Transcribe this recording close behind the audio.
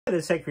Hi,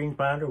 this is Tech Green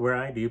Bounder, where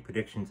I do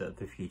predictions of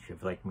the future.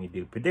 If you'd like me to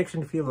do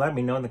predictions for you, let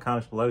me know in the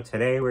comments below.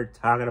 Today we're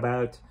talking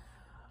about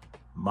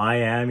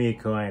Miami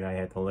coin. I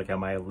had to look at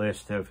my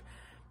list of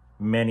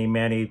many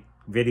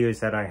videos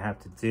that I have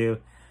to do.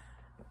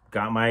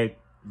 Got my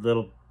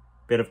little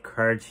bit of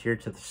cards here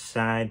to the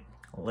side.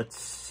 Let's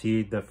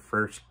see the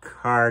first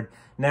card.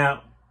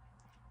 Now,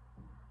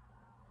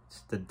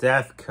 it's the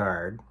death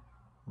card.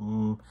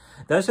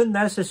 Doesn't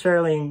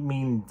necessarily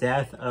mean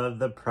death of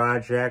the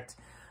project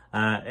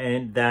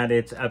and that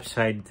it's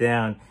upside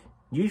down.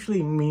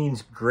 Usually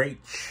means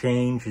great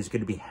change is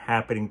going to be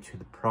happening to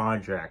the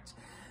project.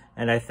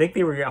 And I think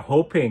they were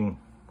hoping,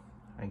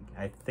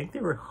 I think they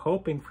were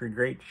hoping for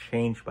great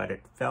change, but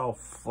it fell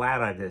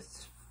flat on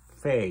its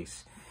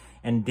face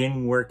and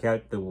didn't work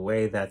out the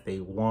way that they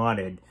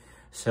wanted.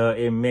 So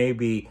it may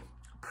be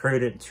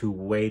prudent to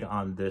wait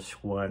on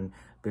this one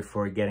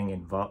before getting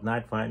involved.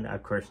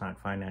 Of course,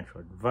 not financial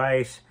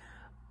advice,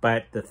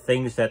 but the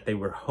things that they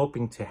were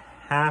hoping to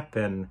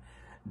happen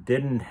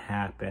didn't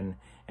happen,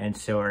 and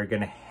so are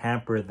going to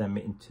hamper them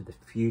into the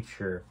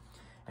future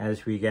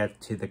as we get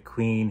to the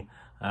Queen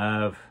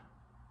of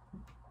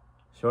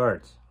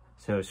Swords.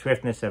 So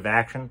swiftness of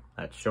action,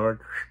 that's sword.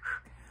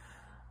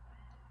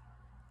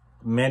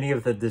 Many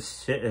of the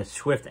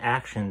swift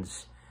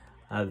actions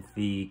of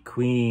the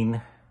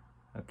Queen,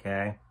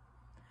 okay,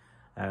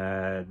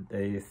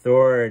 the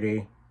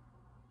authority,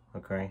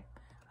 okay,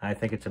 I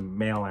think it's a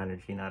male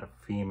energy, not a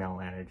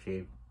female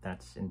energy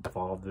that's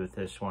involved with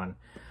this one.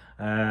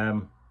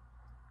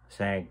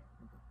 Saying,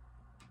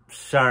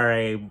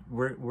 sorry,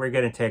 we're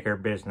going to take our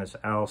business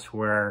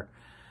elsewhere.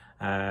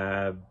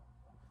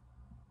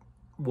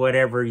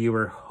 Whatever you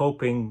were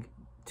hoping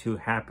to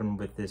happen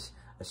with this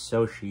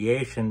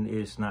association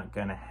is not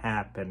going to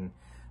happen.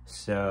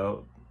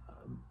 So,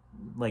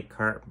 like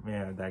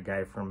that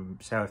guy from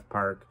South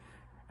Park,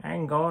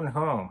 I'm going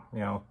home, you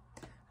know.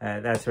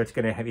 That's what's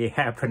going to be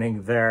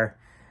happening there.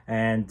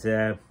 And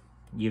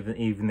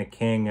even the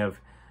king of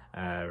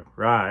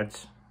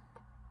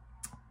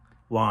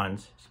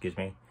wands, excuse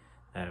me,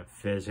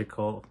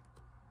 physical,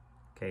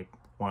 okay,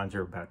 wands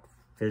are about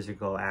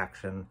physical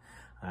action.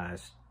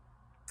 I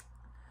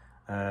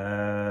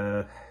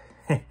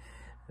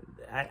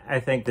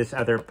think this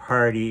other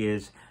party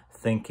is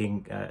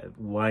thinking,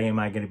 why am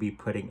I going to be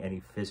putting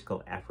any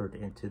physical effort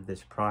into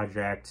this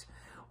project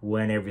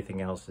when everything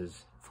else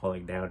is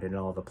falling down and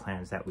all the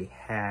plans that we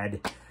had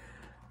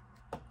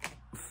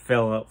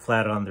fell out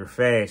flat on their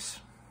face?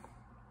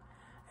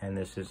 And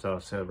this is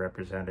also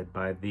represented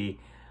by the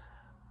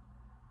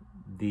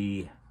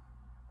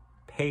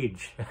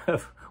Page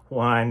of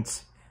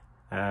Wands,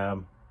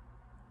 the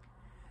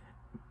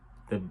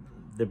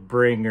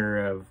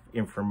bringer of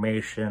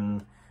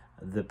information,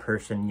 the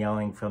person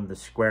yelling from the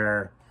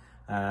square.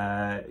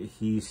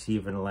 He's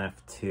even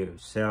left too.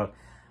 So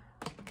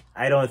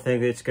I don't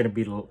think it's going to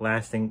be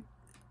lasting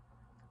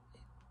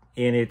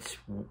in its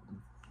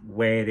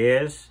way it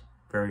is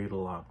very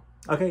long.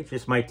 Okay,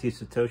 just my 2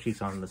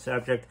 Satoshis on the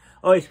subject.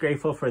 Always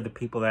grateful for the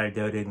people that are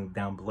donating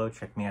down below.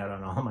 Check me out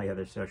on all my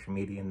other social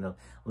media and the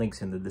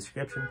links in the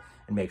description.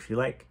 And make sure you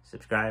like,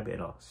 subscribe,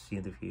 and I'll see you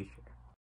in the future.